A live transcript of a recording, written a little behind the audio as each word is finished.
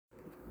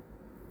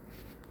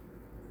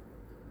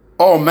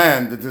Oh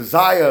man, the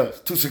desire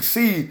to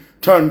succeed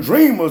turn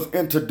dreamers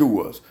into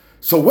doers.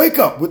 So wake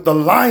up with the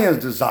lion's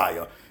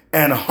desire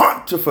and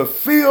hunt to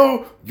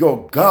fulfill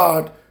your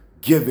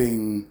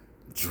God-giving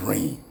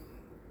dream.